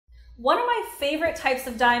One of my favorite types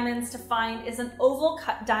of diamonds to find is an oval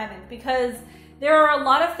cut diamond because there are a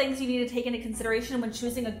lot of things you need to take into consideration when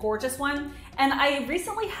choosing a gorgeous one. And I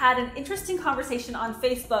recently had an interesting conversation on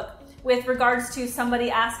Facebook with regards to somebody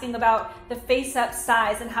asking about the face-up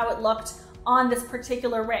size and how it looked on this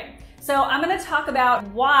particular ring. So I'm gonna talk about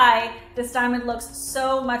why this diamond looks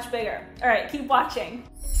so much bigger. All right, keep watching.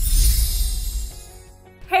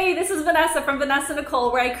 Hey, this is Vanessa from Vanessa Nicole,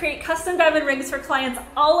 where I create custom diamond rings for clients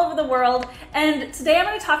all over the world. And today I'm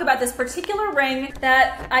going to talk about this particular ring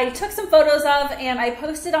that I took some photos of and I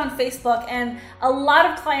posted on Facebook. And a lot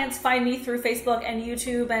of clients find me through Facebook and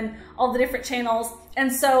YouTube and all the different channels. And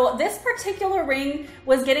so this particular ring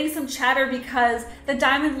was getting some chatter because the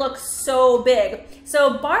diamond looks so big.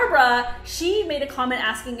 So Barbara, she made a comment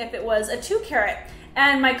asking if it was a 2 carat.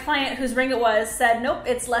 And my client, whose ring it was, said, nope,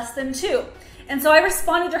 it's less than 2. And so I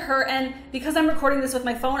responded to her, and because I'm recording this with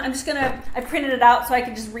my phone, I printed it out so I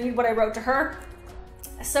could just read what I wrote to her.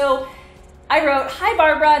 So I wrote, hi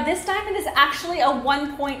Barbara, this diamond is actually a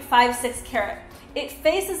 1.56 carat. It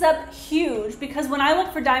faces up huge because when I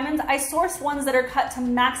look for diamonds, I source ones that are cut to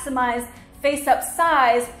maximize face up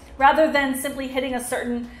size rather than simply hitting a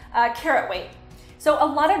certain carat weight. So a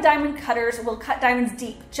lot of diamond cutters will cut diamonds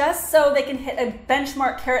deep just so they can hit a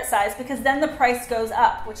benchmark carat size because then the price goes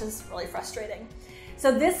up, which is really frustrating.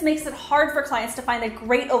 So this makes it hard for clients to find a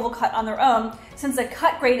great oval cut on their own since the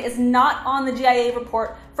cut grade is not on the GIA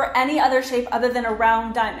report for any other shape other than a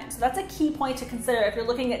round diamond. So that's a key point to consider if you're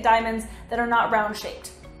looking at diamonds that are not round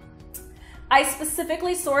shaped. I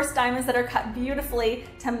specifically source diamonds that are cut beautifully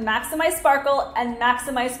to maximize sparkle and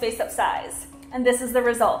maximize face up size. And this is the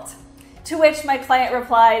result. To which my client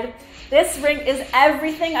replied, this ring is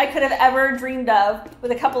everything I could have ever dreamed of,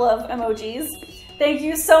 with a couple of emojis. Thank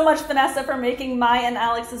you so much, Vanessa, for making my and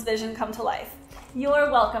Alex's vision come to life.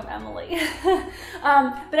 You're welcome, Emily.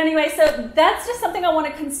 But anyway, so that's just something I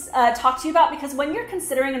want to talk to you about because when you're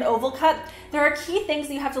considering an oval cut, there are key things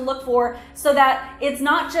that you have to look for so that it's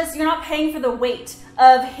not just, you're not paying for the weight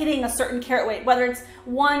of hitting a certain carat weight, whether it's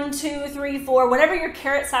 1, 2, 3, 4, whatever your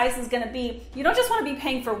carat size is going to be. You don't just want to be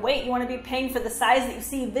paying for weight, you want to be paying for the size that you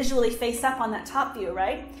see visually face up on that top view,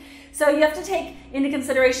 right? So you have to take into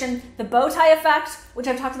consideration the bow tie effect, which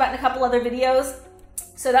I've talked about in a couple other videos.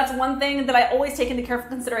 So that's one thing that I always take into careful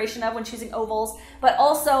consideration of when choosing ovals, but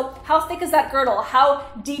also how thick is that girdle? How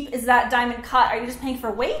deep is that diamond cut? Are you just paying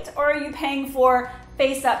for weight or are you paying for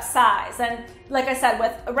face up size? And like I said,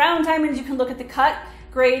 with round diamonds, you can look at the cut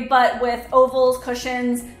grade, but with ovals,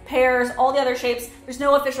 cushions, pairs, all the other shapes, there's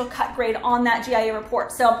no official cut grade on that GIA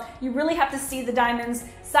report. So you really have to see the diamonds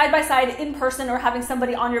side by side in person or having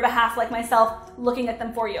somebody on your behalf like myself looking at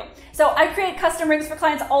them for you. So I create custom rings for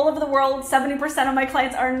clients all over the world. 70% of my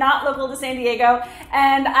clients are not local to San Diego,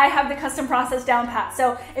 and I have the custom process down pat.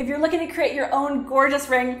 So if you're looking to create your own gorgeous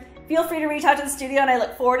ring, feel free to reach out to the studio and I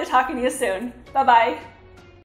look forward to talking to you soon. Bye-bye.